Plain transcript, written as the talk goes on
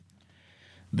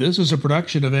This is a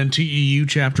production of NTEU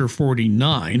Chapter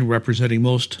 49, representing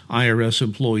most IRS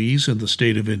employees in the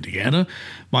state of Indiana.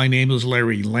 My name is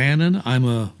Larry Lannon. I'm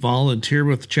a volunteer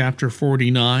with Chapter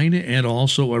 49 and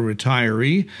also a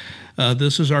retiree.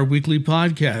 This is our weekly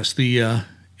podcast, the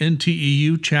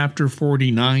NTEU Chapter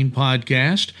 49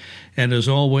 podcast. And as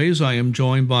always, I am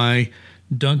joined by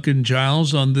Duncan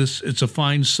Giles on this. It's a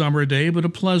fine summer day, but a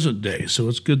pleasant day. So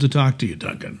it's good to talk to you,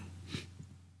 Duncan.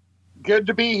 Good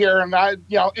to be here. And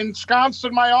ensconced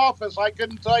in my office, I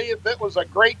couldn't tell you if it was a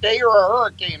great day or a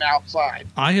hurricane outside.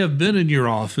 I have been in your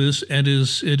office, and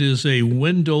it is a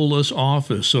windowless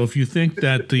office. So if you think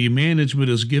that the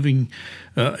management is giving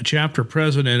a chapter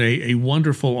president a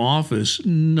wonderful office,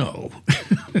 no.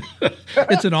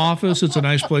 It's an office. It's a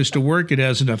nice place to work. It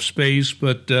has enough space,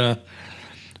 but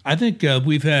I think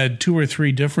we've had 2 or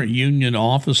 3 different union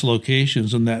office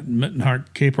locations in that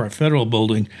Mittenhart Capehart Federal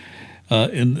Building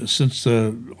since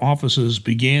the offices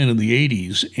began in the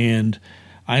 80s, and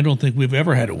I don't think we've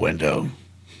ever had a window.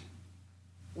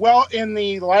 Well, in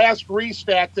the last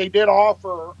restack, they did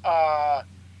offer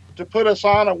to put us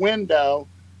on a window,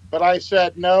 but I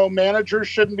said, no, managers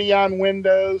shouldn't be on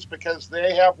windows because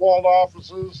they have walled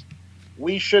offices.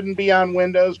 We shouldn't be on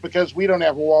windows because we don't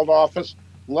have a walled office.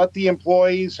 Let the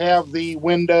employees have the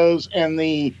windows and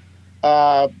the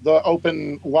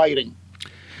open lighting.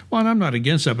 Well, and I'm not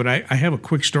against that, but I have a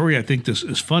quick story. I think this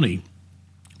is funny.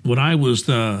 When I was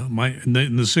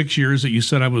in the 6 years that you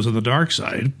said I was on the dark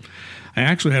side, I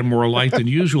actually had more light than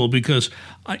usual because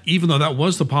even though that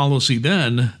was the policy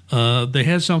then, they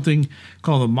had something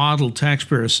called the Model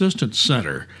Taxpayer Assistance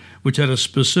Center, which had a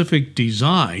specific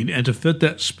design. And to fit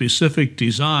that specific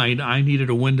design, I needed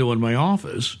a window in my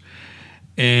office.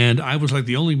 And I was like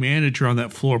the only manager on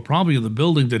that floor, probably in the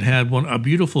building, that had a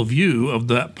beautiful view of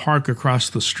that park across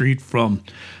the street from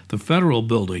the federal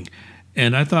building.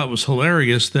 And I thought it was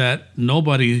hilarious that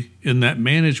nobody in that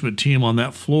management team on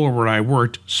that floor where I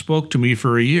worked spoke to me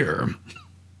for a year.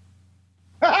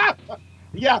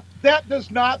 Yeah, that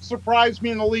does not surprise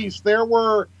me in the least. There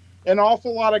were an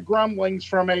awful lot of grumblings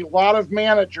from a lot of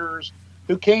managers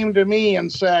who came to me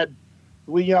and said,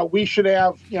 we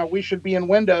should be in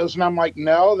windows. And I'm like,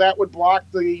 no, that would block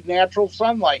the natural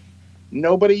sunlight.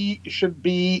 Nobody should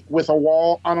be with a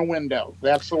wall on a window.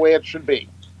 That's the way it should be.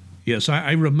 Yes,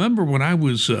 I remember when I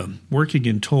was working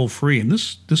in toll-free, and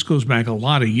this goes back a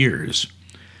lot of years,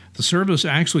 the service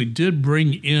actually did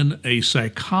bring in a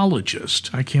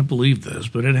psychologist. I can't believe this,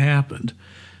 but it happened.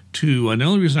 And the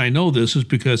only reason I know this is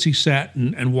because he sat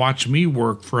and watched me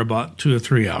work for about 2 or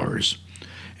 3 hours.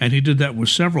 And he did that with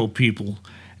several people.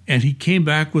 And he came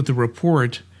back with the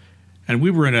report. And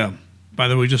we were by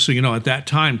the way, just so you know, at that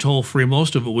time, toll-free,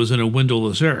 most of it was in a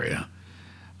windowless area.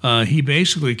 He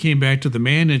basically came back to the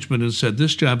management and said,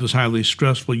 this job is highly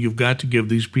stressful. You've got to give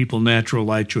these people natural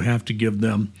light. You have to give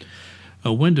them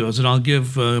windows. And I'll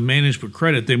give management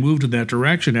credit. They moved in that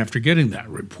direction after getting that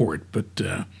report. But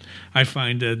I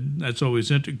find that's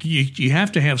always interesting. You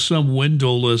have to have some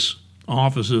windowless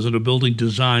offices in a building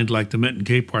designed like the Minton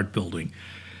Capehart building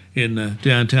in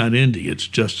downtown Indy. It's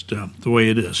just the way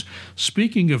it is.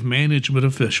 Speaking of management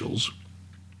officials,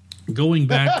 going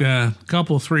back a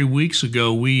couple, 3 weeks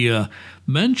ago, we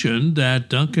mentioned that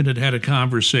Duncan had a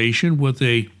conversation with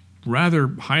a rather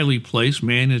highly placed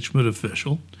management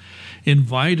official,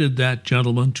 invited that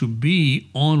gentleman to be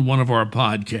on one of our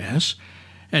podcasts.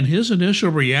 And his initial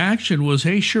reaction was,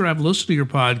 hey, sure, I've listened to your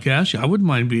podcast. I wouldn't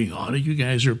mind being on it. You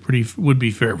guys would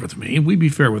be fair with me, and we'd be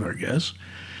fair with our guests.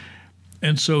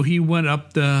 And so he went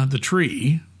up the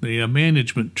tree, the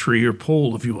management tree or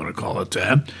pole, if you want to call it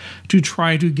that, to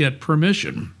try to get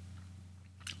permission.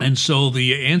 And so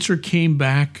the answer came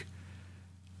back,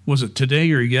 was it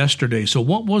today or yesterday? So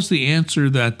what was the answer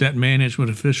that management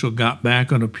official got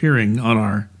back on appearing on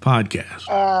our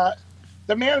podcast?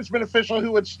 The management official,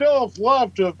 who would still have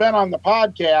loved to have been on the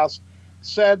podcast,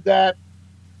 said that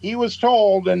he was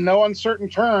told in no uncertain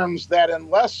terms that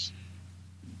unless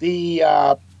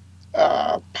the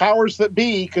powers that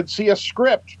be could see a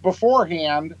script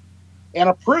beforehand and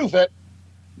approve it,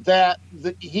 that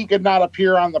he could not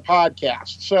appear on the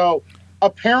podcast. So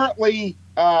apparently,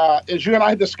 as you and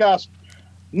I discussed,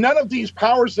 none of these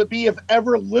powers that be have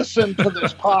ever listened to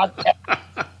this podcast.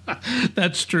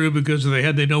 That's true because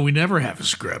they know we never have a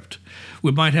script.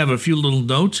 We might have a few little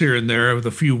notes here and there with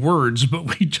a few words,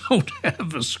 but we don't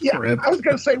have a script. Yeah, I was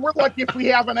going to say, we're lucky if we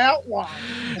have an outline.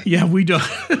 Yeah, we don't.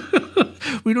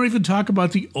 We don't even talk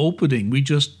about the opening. We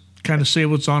just kind of say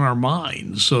what's on our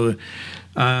minds. So,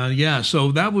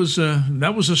 so that was a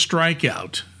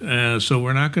strikeout. So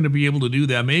we're not going to be able to do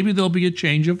that. Maybe there'll be a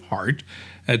change of heart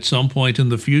at some point in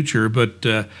the future, but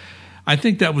I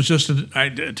think that was just,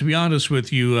 to be honest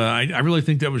with you, I really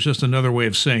think that was just another way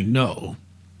of saying no.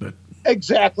 But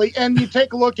exactly. And you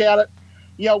take a look at it,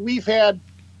 we've had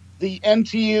the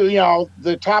NTU,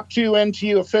 the top two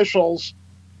NTU officials,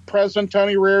 President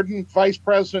Tony Reardon, Vice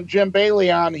President Jim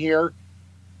Bailey on here,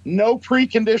 no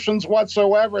preconditions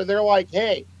whatsoever. They're like,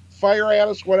 hey, fire at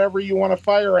us, whatever you want to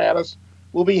fire at us.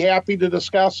 We'll be happy to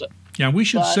discuss it. Yeah, we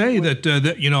should say that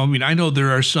I know there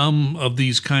are some of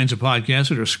these kinds of podcasts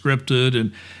that are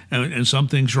scripted and some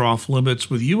things are off limits.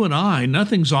 With you and I,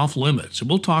 nothing's off limits.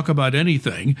 We'll talk about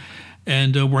anything,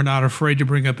 and we're not afraid to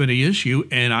bring up any issue.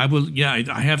 And I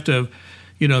have to,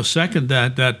 second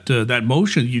that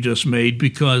motion you just made,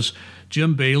 because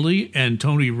Jim Bailey and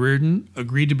Tony Reardon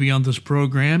agreed to be on this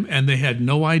program, and they had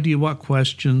no idea what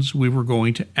questions we were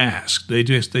going to ask. They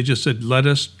just said, let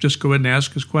us just go ahead and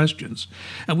ask us questions.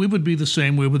 And we would be the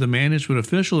same way with a management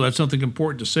official. That's something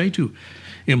important to say to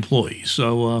employees.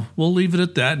 So we'll leave it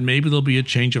at that, and maybe there'll be a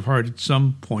change of heart at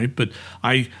some point. But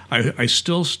I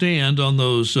still stand on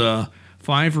those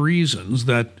 5 reasons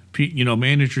that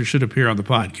managers should appear on the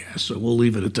podcast. So we'll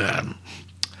leave it at that.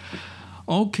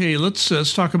 Okay, let's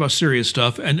talk about serious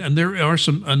stuff, and there are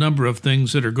a number of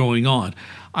things that are going on.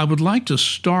 I would like to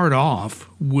start off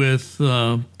with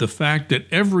the fact that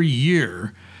every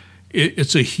year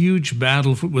it's a huge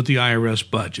battle with the IRS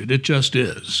budget. It just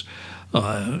is,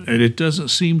 and it doesn't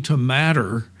seem to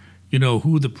matter,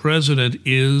 who the president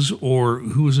is or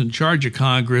who's in charge of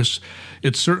Congress.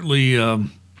 It certainly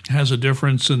has a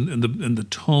difference in the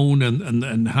tone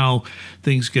and how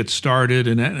things get started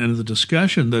and the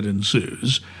discussion that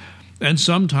ensues. And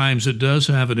sometimes it does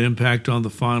have an impact on the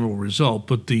final result.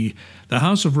 But the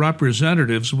House of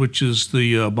Representatives, which is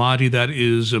the body that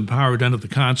is empowered under the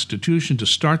Constitution to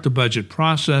start the budget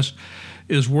process,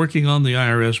 is working on the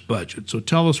IRS budget. So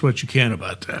tell us what you can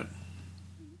about that.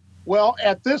 Well,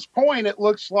 at this point, it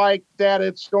looks like that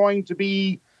it's going to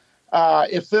be,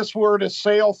 if this were to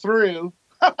sail through,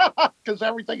 because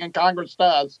everything in Congress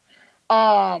does,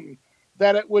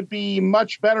 that it would be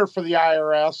much better for the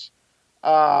IRS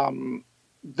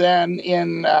than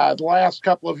in the last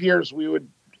couple of years. Would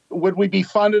we be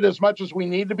funded as much as we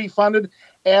need to be funded?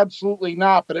 Absolutely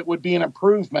not, but it would be an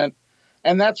improvement.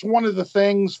 And that's one of the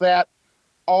things that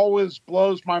always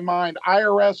blows my mind.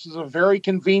 IRS is a very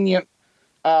convenient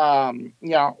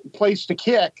place to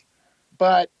kick,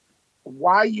 but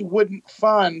why you wouldn't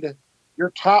fund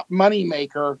your top money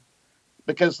maker,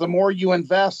 because the more you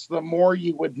invest, the more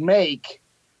you would make,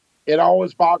 it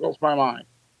always boggles my mind.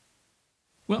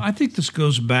 Well, I think this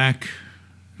goes back,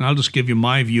 and I'll just give you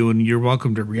my view, and you're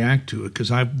welcome to react to it,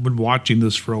 because I've been watching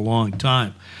this for a long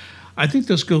time. I think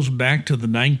this goes back to the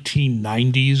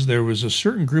 1990s. There was a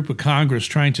certain group of Congress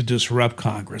trying to disrupt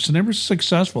Congress, and they were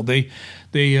successful. They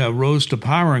rose to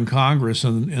power in Congress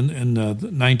in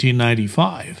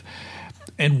 1995.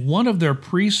 And one of their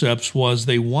precepts was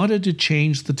they wanted to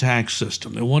change the tax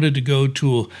system. They wanted to go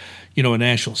to a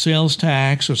national sales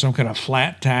tax or some kind of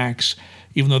flat tax,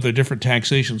 even though they're different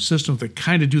taxation systems. They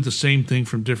kind of do the same thing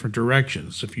from different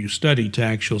directions. If you study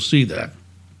tax, you'll see that.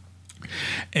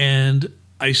 And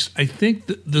I think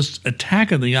that this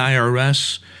attack on the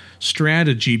IRS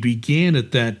strategy began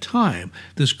at that time.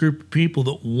 This group of people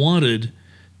that wanted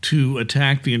to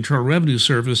attack the Internal Revenue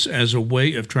Service as a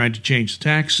way of trying to change the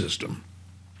tax system.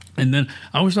 And then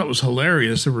I always thought it was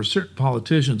hilarious. There were certain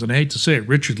politicians, and I hate to say it,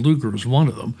 Richard Lugar was one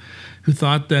of them, who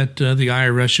thought that the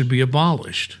IRS should be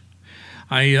abolished.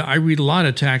 I read a lot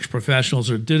of tax professionals,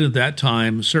 or did at that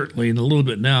time, certainly, and a little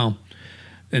bit now,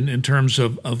 in terms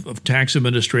of tax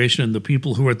administration and the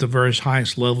people who are at the various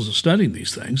highest levels of studying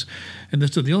these things. And they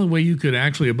said the only way you could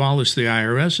actually abolish the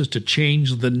IRS is to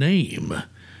change the name.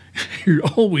 You're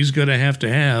always going to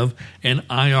have an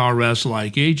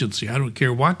IRS-like agency. I don't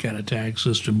care what kind of tax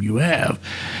system you have,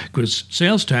 because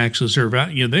sales taxes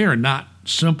they are not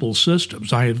simple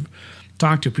systems. I have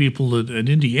talked to people in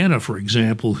Indiana, for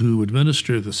example, who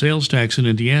administer the sales tax in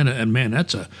Indiana, and man,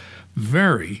 that's a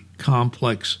very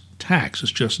complex tax.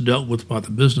 It's just dealt with by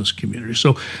the business community.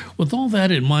 So with all that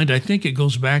in mind, I think it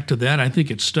goes back to that. I think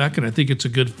it's stuck, and I think it's a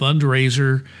good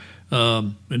fundraiser.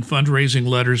 In fundraising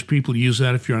letters, people use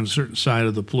that if you're on a certain side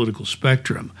of the political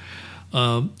spectrum.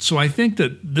 So I think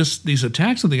that these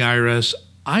attacks on the IRS,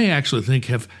 I actually think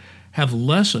have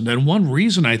lessened. And one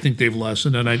reason I think they've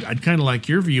lessened, and I'd kind of like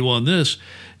your view on this,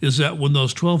 is that when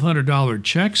those $1,200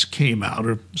 checks came out,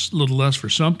 or a little less for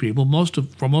some people,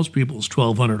 for most people it's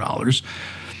 $1,200,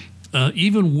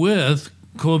 even with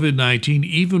COVID-19,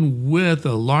 even with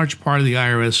a large part of the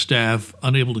IRS staff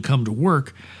unable to come to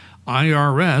work,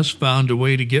 IRS found a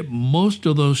way to get most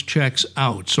of those checks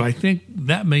out. So I think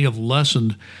that may have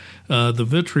lessened the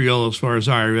vitriol as far as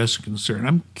IRS is concerned.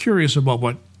 I'm curious about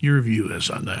what your view is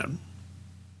on that.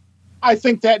 I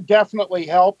think that definitely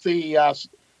helped the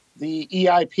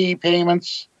EIP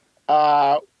payments.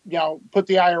 Put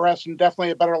the IRS in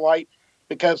definitely a better light,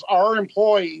 because our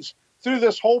employees through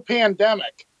this whole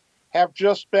pandemic have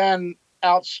just been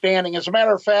outstanding. As a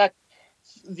matter of fact,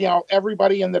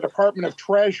 everybody in the Department of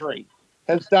Treasury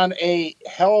has done a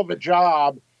hell of a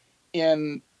job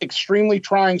in extremely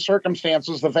trying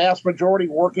circumstances, the vast majority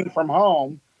working from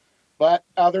home, but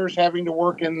others having to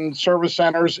work in service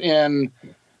centers in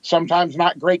sometimes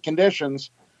not great conditions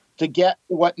to get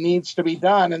what needs to be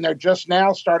done. And they're just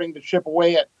now starting to chip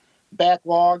away at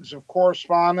backlogs of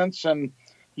correspondence. And,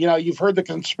 you've heard the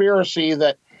conspiracy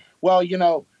that,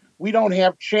 we don't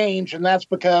have change, and that's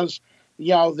because,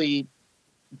 the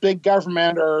big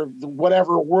government or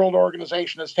whatever world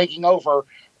organization is taking over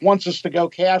wants us to go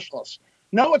cashless.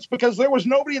 No, it's because there was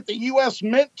nobody at the U.S.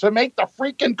 Mint to make the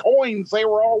freaking coins. They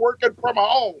were all working from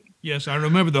home. Yes, I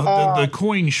remember the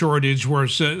coin shortage where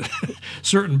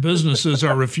certain businesses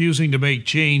are refusing to make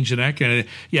change and that kind of.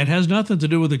 Yeah, it has nothing to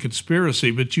do with the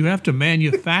conspiracy, but you have to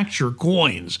manufacture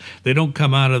coins. They don't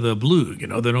come out of the blue,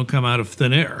 they don't come out of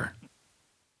thin air.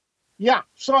 Yeah,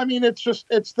 so I mean,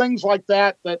 it's things like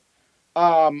that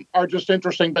are just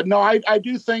interesting. But no, I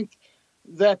do think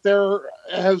that there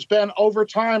has been over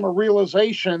time a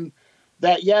realization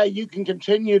that, you can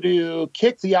continue to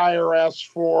kick the IRS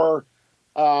for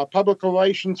public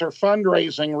relations or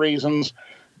fundraising reasons,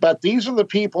 but these are the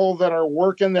people that are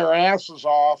working their asses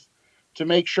off to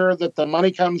make sure that the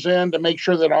money comes in, to make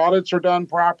sure that audits are done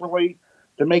properly,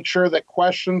 to make sure that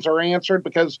questions are answered,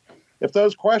 because if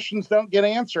those questions don't get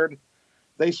answered,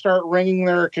 they start ringing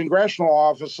their congressional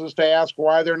offices to ask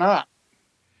why they're not.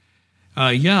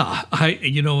 In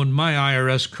my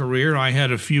IRS career, I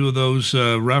had a few of those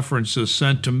references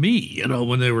sent to me,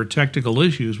 when there were technical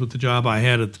issues with the job I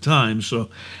had at the time. So,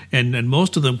 and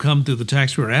most of them come through the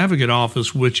Taxpayer Advocate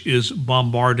Office, which is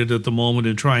bombarded at the moment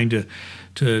in trying to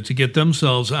get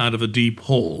themselves out of a deep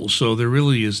hole. So there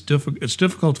really is it's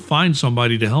difficult to find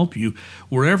somebody to help you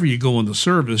wherever you go in the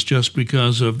service, just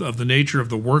because of the nature of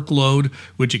the workload,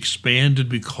 which expanded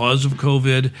because of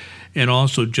COVID. And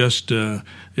also just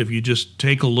if you just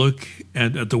take a look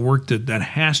at the work that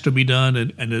has to be done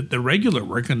and the regular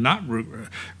work and not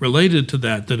related to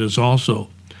that is also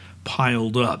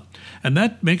piled up. And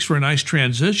that makes for a nice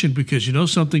transition, because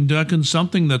something, Duncan,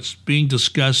 something that's being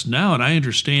discussed now, and I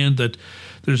understand that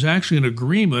there's actually an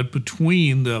agreement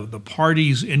between the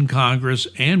parties in Congress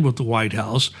and with the White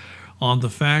House on the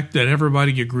fact that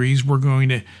everybody agrees we're going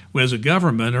to, as a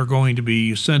government, are going to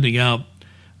be sending out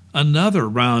another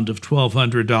round of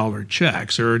 $1,200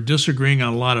 checks. They're disagreeing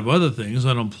on a lot of other things,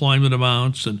 unemployment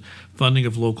amounts and funding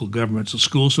of local governments and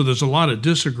schools. So there's a lot of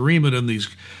disagreement in these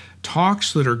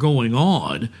talks that are going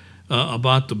on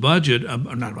about the budget,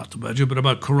 not about the budget, but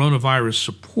about coronavirus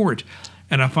support.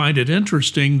 And I find it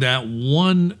interesting that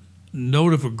one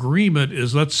note of agreement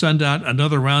is let's send out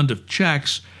another round of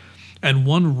checks. And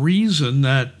one reason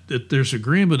that there's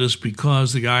agreement is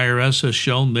because the IRS has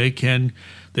shown they can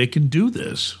do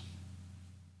this.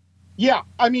 Yeah,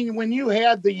 I mean, when you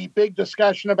had the big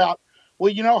discussion about,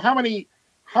 how many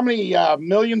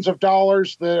millions of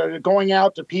dollars that are going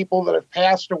out to people that have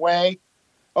passed away.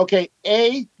 Okay,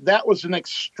 that was an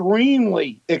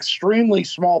extremely, extremely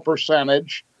small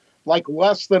percentage, like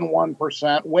less than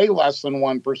 1%, way less than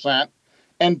 1%.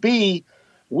 And B,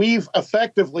 we've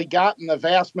effectively gotten the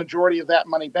vast majority of that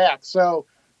money back. So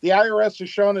the IRS has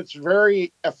shown it's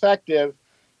very effective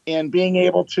in being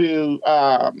able to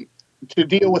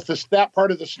deal with that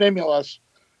part of the stimulus,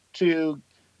 to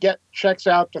get checks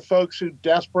out to folks who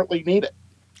desperately need it.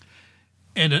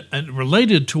 And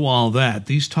related to all that,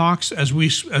 these talks, as we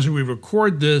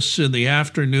record this in the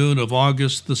afternoon of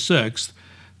August the 6th,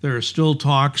 there are still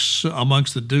talks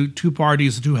amongst the two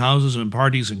parties, the two houses and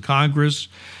parties in Congress,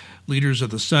 leaders of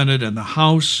the Senate and the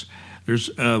House. There's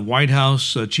White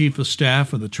House Chief of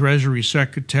Staff and the Treasury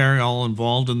Secretary all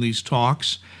involved in these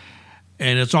talks.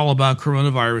 And it's all about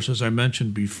coronavirus, as I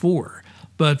mentioned before.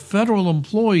 But federal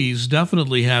employees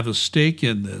definitely have a stake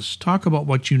in this. Talk about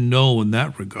what you know in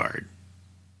that regard.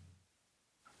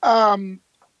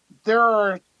 There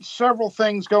are several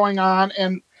things going on,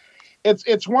 and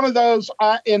it's one of those,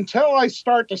 until I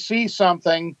start to see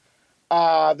something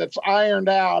that's ironed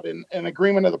out in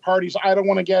agreement of the parties, I don't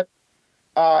want to get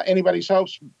anybody's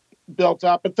hopes built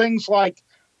up. But things like,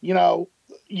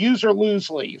 use or lose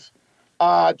leave.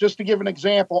 Just to give an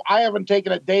example, I haven't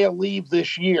taken a day of leave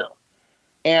this year.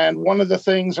 And one of the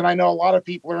things, and I know a lot of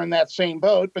people are in that same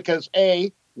boat, because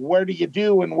where do you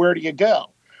do and where do you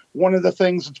go? One of the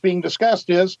things that's being discussed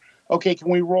is, Okay, can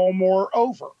we roll more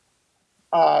over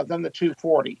than the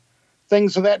 240?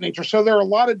 Things of that nature. So there are a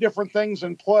lot of different things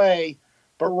in play,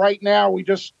 but right now we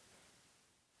just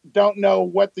don't know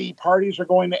what the parties are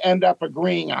going to end up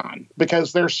agreeing on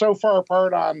because they're so far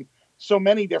apart on so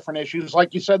many different issues.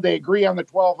 Like you said, they agree on the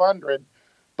 1,200,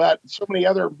 but so many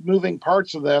other moving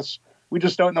parts of this, we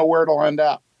just don't know where it'll end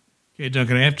up. Okay,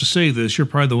 Duncan, I have to say this. You're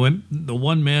probably the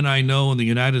one man I know in the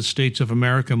United States of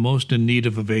America most in need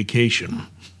of a vacation.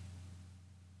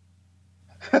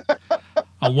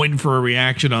 I'm waiting for a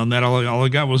reaction on that. All I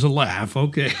got was a laugh.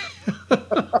 Okay.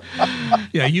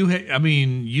 Yeah,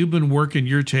 you've been working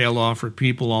your tail off for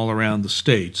people all around the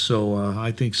state. So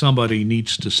I think somebody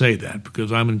needs to say that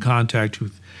because I'm in contact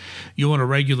with you on a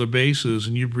regular basis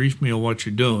and you brief me on what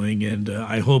you're doing. And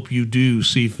I hope you do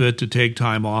see fit to take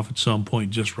time off at some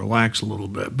point, just relax a little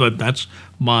bit. But that's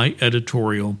my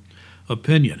editorial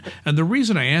opinion. And the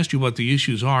reason I asked you what the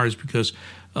issues are is because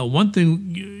one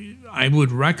thing I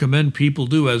would recommend people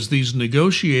do as these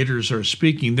negotiators are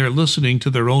speaking, they're listening to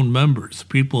their own members. The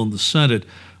people in the Senate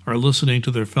are listening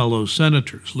to their fellow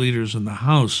senators. Leaders in the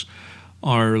House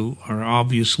are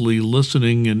obviously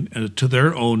listening to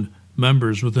their own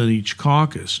members within each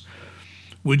caucus.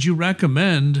 Would you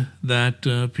recommend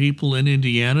that people in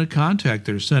Indiana contact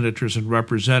their senators and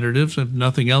representatives? If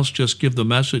nothing else, just give the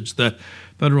message that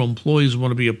federal employees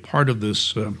want to be a part of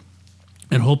this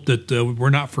and hope that we're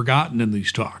not forgotten in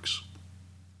these talks.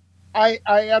 I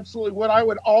absolutely would. I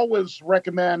would always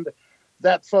recommend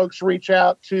that folks reach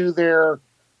out to their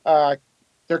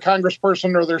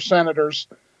congressperson or their senators,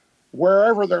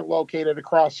 wherever they're located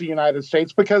across the United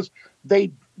States, because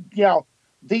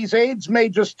these aides may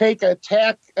just take a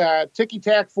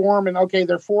ticky-tack form and, okay,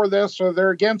 they're for this or they're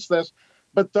against this,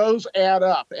 but those add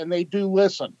up and they do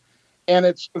listen. And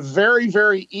it's very,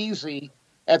 very easy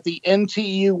at the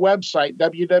NTU website,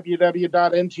 www.ntu.org,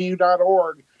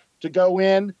 to go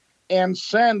in and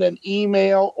send an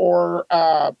email or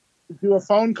do a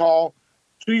phone call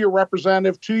to your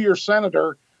representative, to your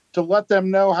senator, to let them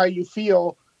know how you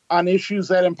feel on issues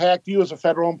that impact you as a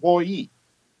federal employee.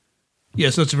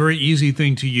 Yes, that's a very easy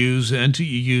thing to use.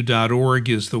 NTEU.org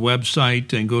is the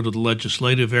website, and go to the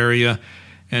legislative area,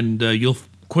 and you'll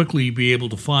quickly be able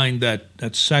to find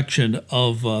that section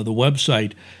of the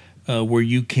website where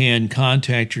you can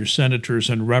contact your senators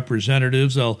and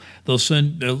representatives. They'll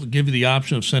give you the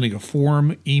option of sending a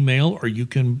form email, or you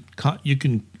can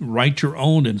write your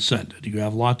own and send it. You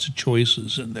have lots of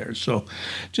choices in there. So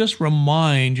just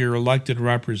remind your elected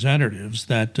representatives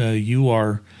that you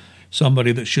are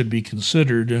somebody that should be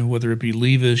considered, whether it be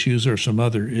leave issues or some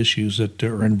other issues that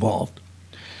are involved.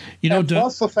 And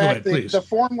plus the fact that the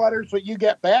form letters that you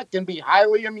get back can be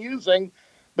highly amusing,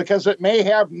 because it may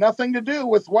have nothing to do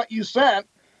with what you sent,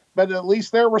 but at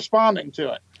least they're responding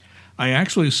to it. I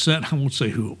actually sent, I won't say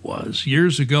who it was,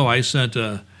 years ago I sent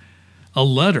a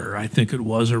letter, I think it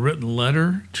was, a written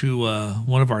letter to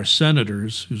one of our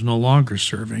senators who's no longer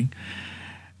serving,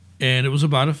 and it was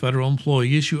about a federal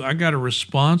employee issue. I got a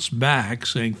response back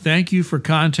saying, "Thank you for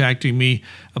contacting me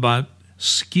about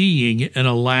skiing in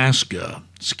Alaska,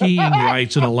 skiing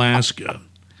rights in Alaska."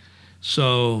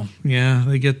 So, yeah,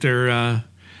 they get their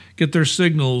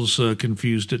signals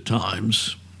confused at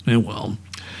times. And, well,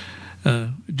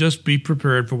 just be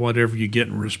prepared for whatever you get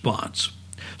in response.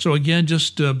 So, again,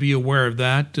 just be aware of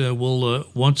that.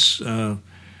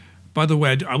 By the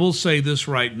way, I will say this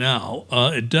right now.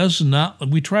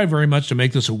 We try very much to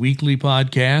make this a weekly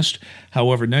podcast.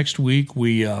 However, next week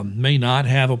we may not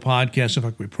have a podcast. In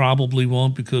fact, we probably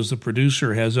won't, because the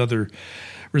producer has other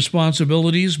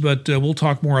responsibilities, but we'll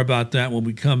talk more about that when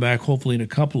we come back, hopefully in a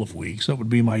couple of weeks. That would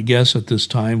be my guess at this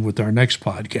time with our next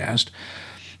podcast.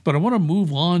 But I want to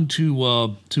move on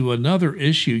to another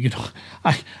issue.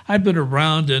 I've been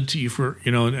around NTU for,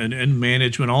 and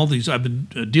management, all these. I've been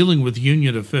dealing with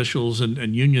union officials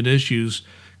and union issues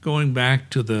going back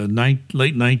to the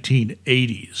late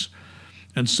 1980s.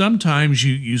 And sometimes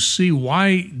you see,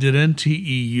 why did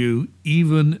NTEU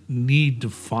even need to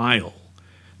file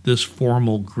this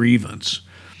formal grievance?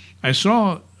 I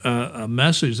saw a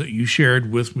message that you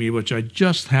shared with me, which I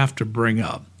just have to bring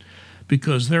up,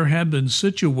 because there have been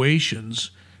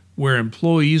situations where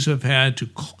employees have had to,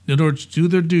 in order to do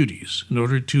their duties, in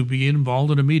order to be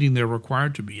involved in a meeting they're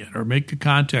required to be in, or make the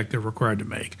contact they're required to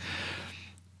make,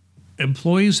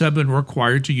 employees have been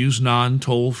required to use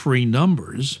non-toll-free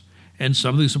numbers. And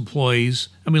some of these employees,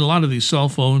 a lot of these cell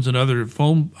phones and other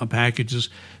phone packages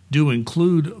do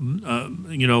include, a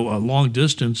long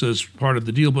distance as part of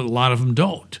the deal, but a lot of them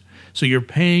don't. So you're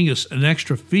paying an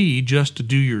extra fee just to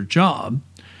do your job.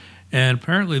 And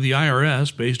apparently the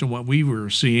IRS, based on what we were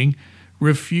seeing,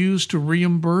 refuse to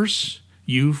reimburse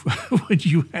you when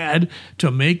you had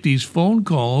to make these phone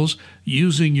calls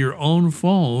using your own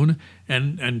phone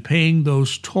and paying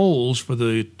those tolls for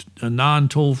the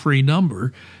non-toll-free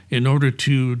number in order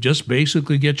to just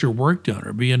basically get your work done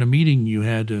or be in a meeting you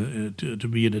had to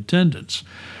be in attendance.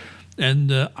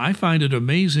 And I find it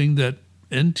amazing that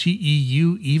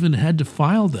NTEU even had to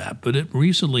file that, but it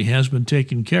recently has been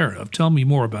taken care of. Tell me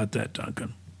more about that,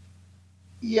 Duncan.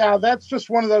 Yeah, that's just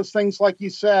one of those things, like you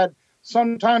said.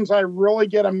 Sometimes I really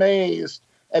get amazed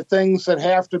at things that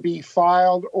have to be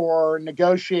filed or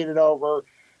negotiated over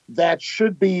that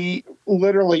should be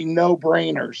literally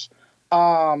no-brainers.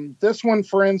 This one,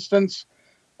 for instance,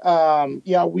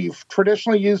 we've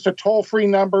traditionally used a toll-free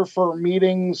number for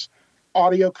meetings,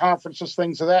 audio conferences,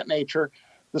 things of that nature.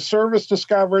 The service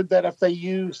discovered that if they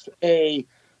used a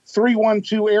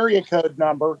 312 area code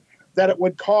number, that it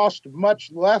would cost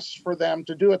much less for them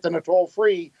to do it than a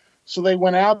toll-free. So they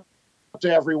went out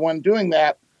to everyone doing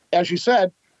that. As you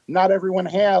said, not everyone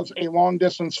has a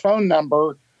long-distance phone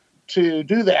number to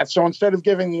do that. So instead of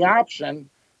giving the option,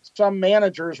 some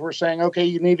managers were saying, okay,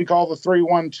 you need to call the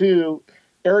 312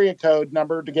 area code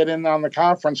number to get in on the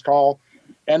conference call.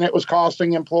 And it was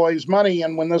costing employees money.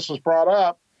 And when this was brought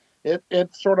up,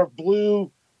 it sort of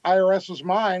blew IRS's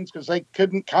minds because they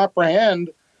couldn't comprehend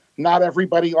not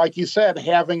everybody, like you said,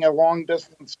 having a long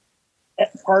distance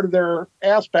part of their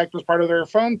aspect as part of their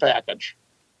phone package.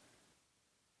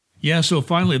 Yeah, so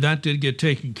finally that did get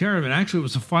taken care of. And actually it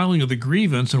was the filing of the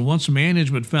grievance. And once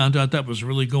management found out that was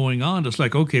really going on, it's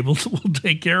like, okay, we'll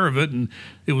take care of it. And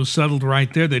it was settled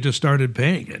right there. They just started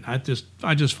paying it. I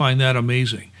just find that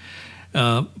amazing.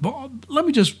 But let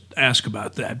me just ask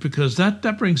about that, because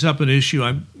that brings up an issue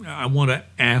I want to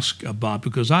ask about,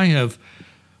 because I have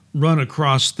run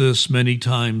across this many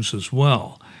times as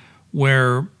well,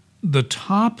 where the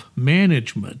top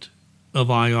management of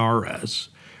IRS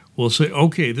will say,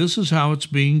 okay, this is how it's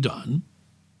being done.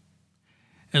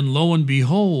 And lo and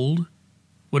behold,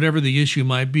 whatever the issue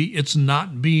might be, it's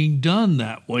not being done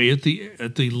that way at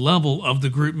the level of the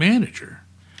group manager.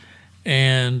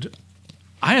 And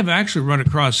I have actually run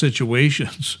across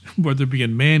situations, whether it be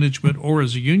in management or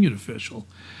as a union official,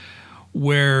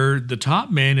 where the top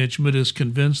management is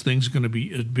convinced things are going to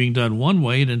be being done one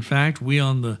way, and in fact, we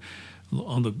on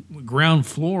the ground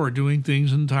floor are doing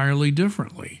things entirely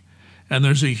differently. And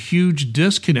there's a huge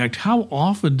disconnect. How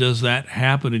often does that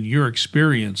happen in your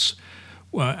experience?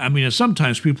 Well, I mean,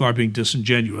 sometimes people are being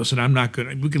disingenuous,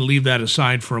 and we can leave that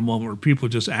aside for a moment, where people are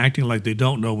just acting like they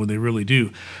don't know when they really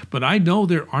do. But I know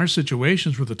there are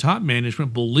situations where the top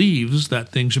management believes that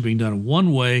things are being done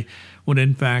one way, when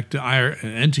in fact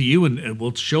NTU and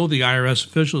will show the IRS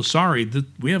officials, sorry, that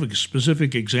we have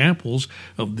specific examples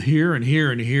of here and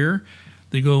here and here.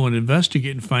 They go and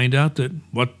investigate and find out that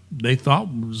what they thought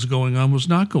was going on was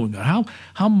not going on.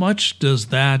 How much does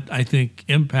that, I think,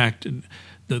 impact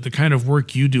the kind of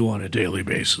work you do on a daily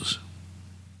basis?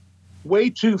 Way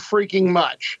too freaking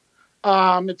much.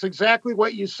 It's exactly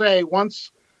what you say.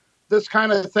 Once this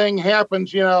kind of thing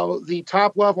happens, the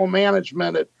top level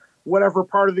management at whatever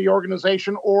part of the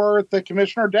organization or at the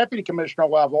commissioner or deputy commissioner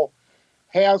level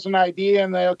has an idea,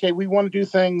 and okay, we want to do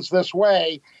things this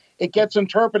way. It gets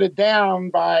interpreted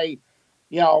down by,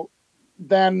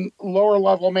 then lower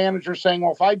level managers saying,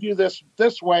 well, if I do this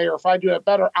way, or if I do it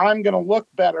better, I'm going to look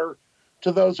better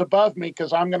to those above me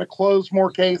because I'm going to close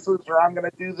more cases, or I'm going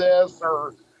to do this,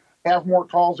 or have more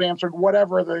calls answered,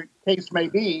 whatever the case may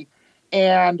be.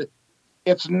 And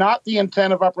it's not the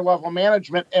intent of upper level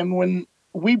management. And when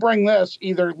we bring this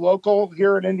either local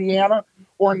here in Indiana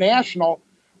or national,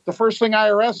 the first thing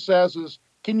IRS says is,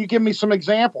 can you give me some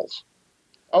examples?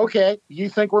 Okay, you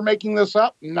think we're making this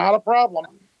up? Not a problem.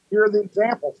 Here are the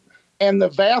examples. And the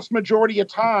vast majority of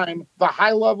time, the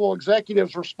high-level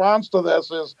executive's response to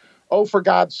this is, oh, for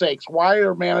God's sakes, why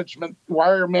are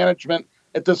management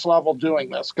at this level doing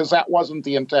this? Because that wasn't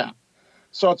the intent.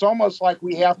 So it's almost like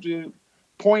we have to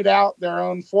point out their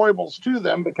own foibles to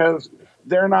them because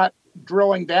they're not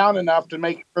drilling down enough to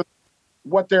make sure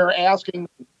what they're asking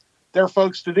their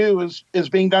folks to do is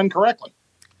being done correctly.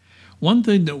 One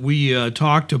thing that we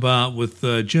talked about with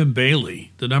Jim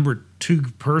Bailey, the number 2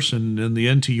 person in the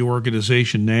NTU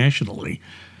organization nationally,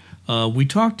 we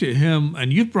talked to him,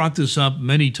 and you've brought this up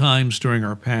many times during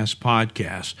our past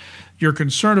podcasts. You're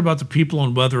concerned about the people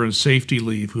on weather and safety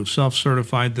leave who have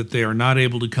self-certified that they are not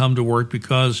able to come to work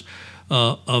because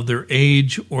of their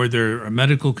age or their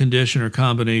medical condition or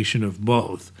combination of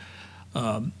both.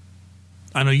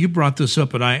 I know you brought this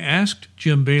up, but I asked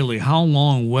Jim Bailey how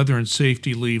long weather and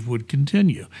safety leave would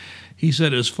continue. He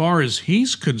said as far as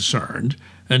he's concerned,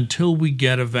 until we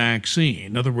get a vaccine.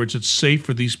 In other words, it's safe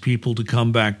for these people to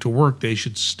come back to work. They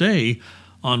should stay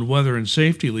on weather and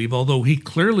safety leave, although he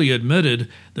clearly admitted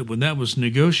that when that was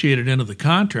negotiated into the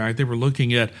contract, they were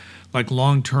looking at like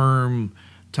long-term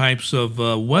types of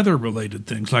weather-related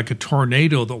things, like a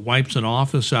tornado that wipes an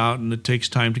office out and it takes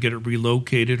time to get it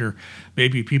relocated, or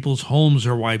maybe people's homes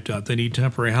are wiped out. They need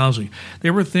temporary housing.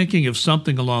 They were thinking of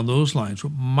something along those lines.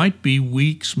 It might be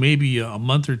weeks, maybe a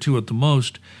month or two at the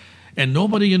most, and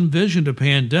nobody envisioned a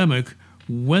pandemic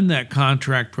when that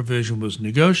contract provision was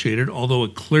negotiated, although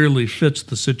it clearly fits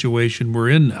the situation we're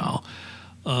in now.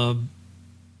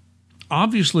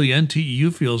 Obviously,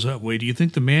 NTEU feels that way. Do you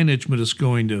think the management is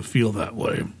going to feel that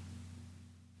way?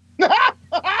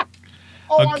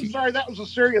 I'm sorry. That was a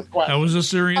serious question. That was a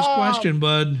serious question,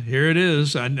 bud. Here it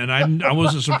is. I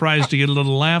wasn't surprised to get a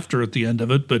little laughter at the end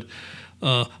of it, but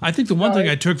I think the one thing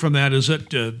I took from that is that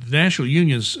the National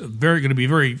Union is going to be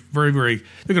very, very, very,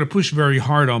 they're going to push very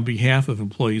hard on behalf of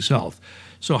employees' health.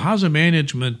 So how's the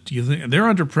management, do you think? They're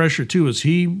under pressure too, as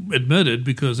he admitted,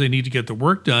 because they need to get the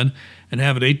work done, and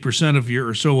having 8%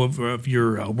 of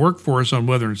your workforce on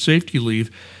weather and safety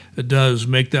leave does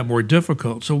make that more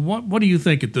difficult. So what do you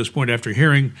think at this point, after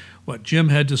hearing what Jim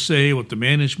had to say, what the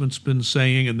management's been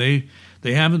saying, and they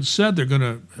haven't said they're going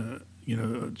to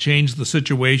change the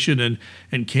situation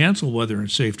and cancel weather and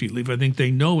safety leave. I think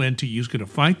they know NTU is going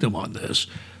to fight them on this.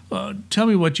 Tell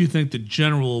me what you think the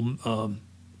general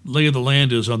lay of the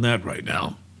land is on that right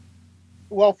now.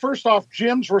 Well, first off,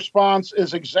 Jim's response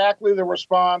is exactly the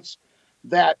response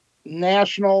that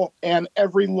national and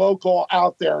every local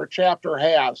out there chapter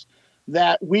has,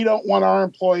 that we don't want our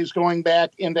employees going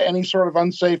back into any sort of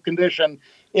unsafe condition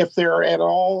if they're at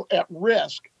all at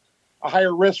risk, a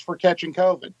higher risk for catching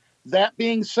COVID. That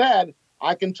being said,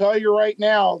 I can tell you right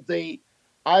now, the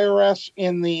IRS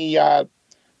in the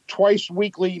twice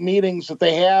weekly meetings that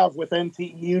they have with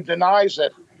NTEU denies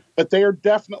it, but they are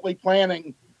definitely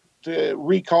planning to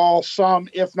recall some,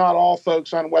 if not all,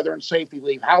 folks on weather and safety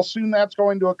leave. How soon that's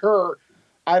going to occur,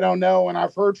 I don't know. And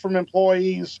I've heard from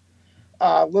employees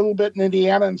a little bit in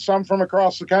Indiana and some from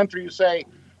across the country who say,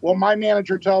 well, my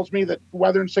manager tells me that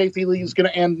weather and safety leave is going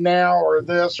to end now, or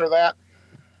this or that.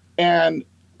 And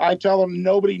I tell them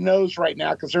nobody knows right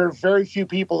now, because there are very few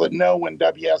people that know when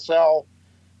WSL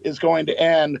is going to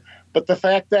end. But the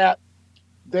fact that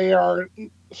they are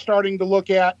starting to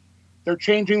look at, they're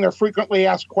changing their frequently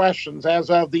asked questions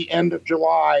as of the end of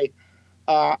July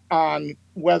on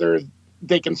whether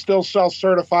they can still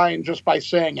self-certify and just by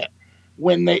saying it.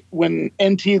 When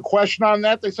NTU questioned on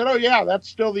that, they said, oh, yeah, that's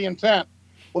still the intent.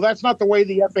 Well, that's not the way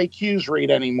the FAQs read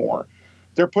anymore.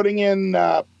 They're putting in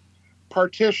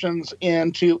partitions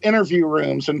into interview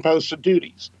rooms and posted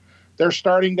duties. They're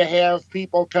starting to have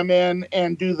people come in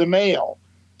and do the mail.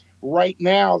 Right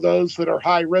now, those that are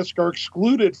high risk are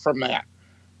excluded from that.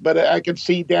 But I could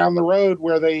see down the road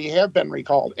where they have been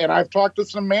recalled. And I've talked to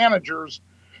some managers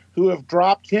who have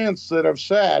dropped hints that have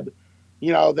said,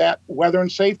 that weather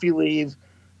and safety leave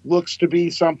looks to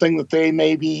be something that they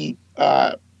may be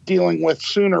dealing with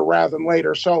sooner rather than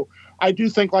later. So I do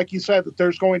think, like you said, that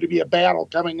there's going to be a battle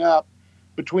coming up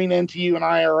between NTU and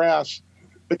IRS,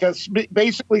 because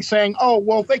basically saying, oh,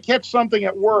 well, if they catch something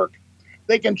at work,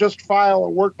 they can just file a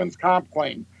workman's comp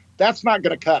claim. That's not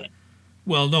going to cut it.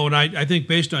 Well, no, and I think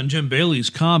based on Jim Bailey's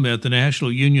comment, the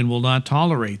National Union will not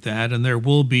tolerate that, and there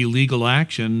will be legal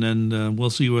action, and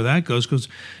we'll see where that goes. Because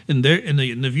in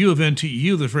the view of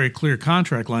NTEU, there's very clear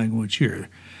contract language here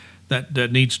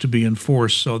that needs to be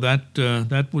enforced. So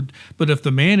that would. But if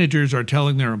the managers are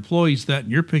telling their employees that,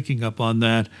 and you're picking up on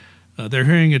that, they're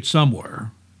hearing it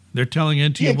somewhere. They're telling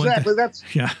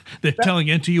NTU they're telling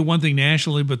NTU one thing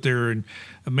nationally, but their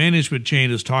management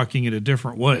chain is talking in a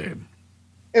different way.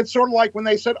 It's sort of like when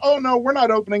they said, oh, no, we're not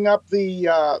opening up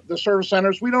the service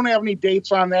centers. We don't have any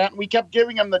dates on that. And we kept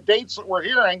giving them the dates that we're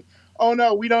hearing. Oh,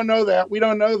 no, we don't know that. We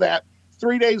don't know that.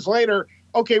 3 days later,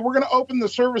 okay, we're going to open the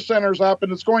service centers up,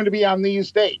 and it's going to be on these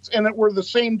dates. And it were the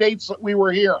same dates that we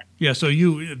were hearing. Yeah, so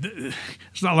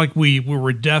it's not like we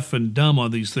were deaf and dumb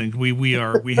on these things. We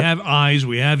have eyes,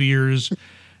 we have ears,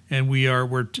 and we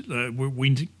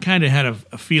kind of had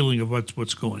a feeling of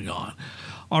what's going on.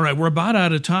 All right, we're about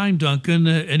out of time, Duncan.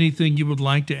 Anything you would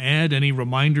like to add? Any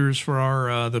reminders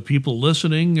for the people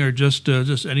listening, or just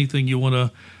anything you want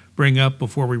to bring up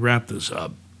before we wrap this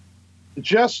up?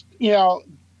 Just,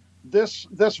 this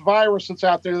virus that's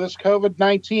out there, this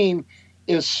COVID-19,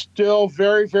 is still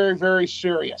very, very, very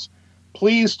serious.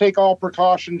 Please take all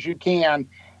precautions you can.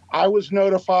 I was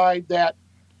notified that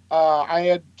I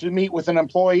had to meet with an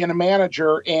employee and a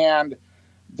manager, and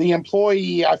the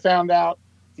employee, I found out,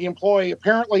 the employee,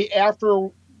 apparently after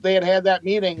they had that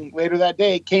meeting later that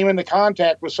day, came into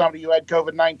contact with somebody who had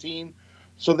COVID-19.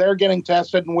 So they're getting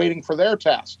tested and waiting for their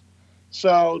test.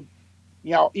 So,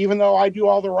 even though I do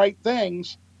all the right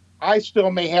things, I still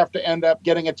may have to end up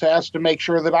getting a test to make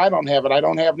sure that I don't have it. I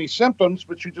don't have any symptoms,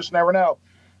 but you just never know.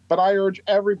 But I urge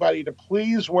everybody to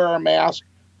please wear a mask.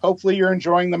 Hopefully you're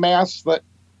enjoying the masks that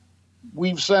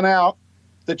we've sent out,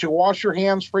 that you wash your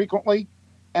hands frequently,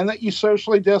 and that you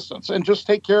socially distance, and just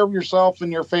take care of yourself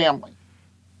and your family.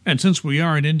 And since we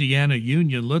are an Indiana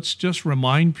union, let's just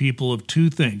remind people of two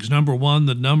things. Number one,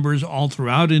 the numbers all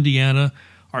throughout Indiana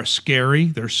are scary.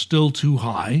 They're still too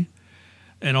high.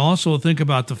 And also think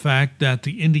about the fact that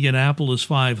the Indianapolis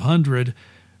 500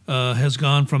 has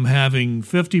gone from having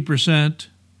 50%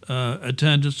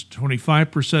 attendance,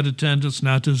 25% attendance,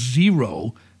 now to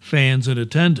 0 fans in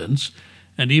attendance.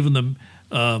 And even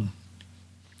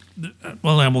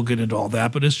well, and we'll get into all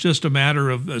that, but it's just a matter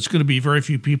of it's going to be very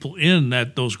few people in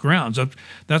those grounds.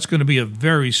 That's going to be a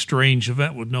very strange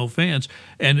event with no fans.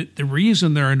 And the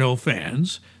reason there are no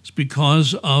fans is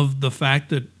because of the fact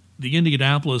that the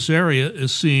Indianapolis area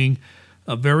is seeing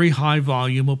a very high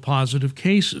volume of positive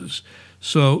cases.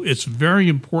 So it's very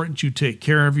important you take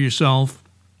care of yourself.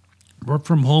 Work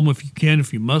from home if you can.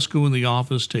 If you must go in the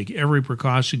office, take every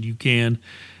precaution you can.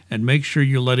 And make sure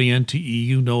you're letting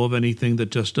NTEU know of anything that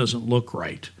just doesn't look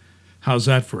right. How's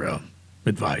that for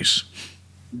advice?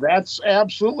 That's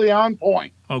absolutely on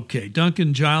point. Okay,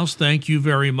 Duncan Giles, thank you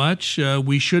very much.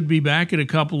 We should be back in a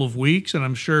couple of weeks, and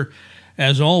I'm sure,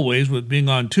 as always, with being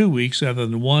on 2 weeks rather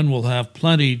than one, we'll have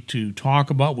plenty to talk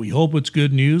about. We hope it's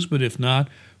good news, but if not,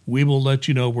 we will let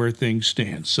you know where things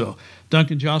stand. So,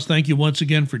 Duncan Giles, thank you once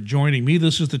again for joining me.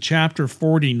 This is the Chapter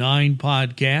 49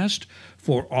 podcast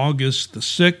for August the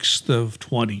 6th of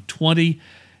 2020.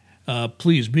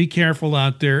 Please be careful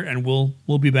out there, and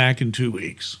we'll be back in 2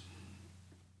 weeks.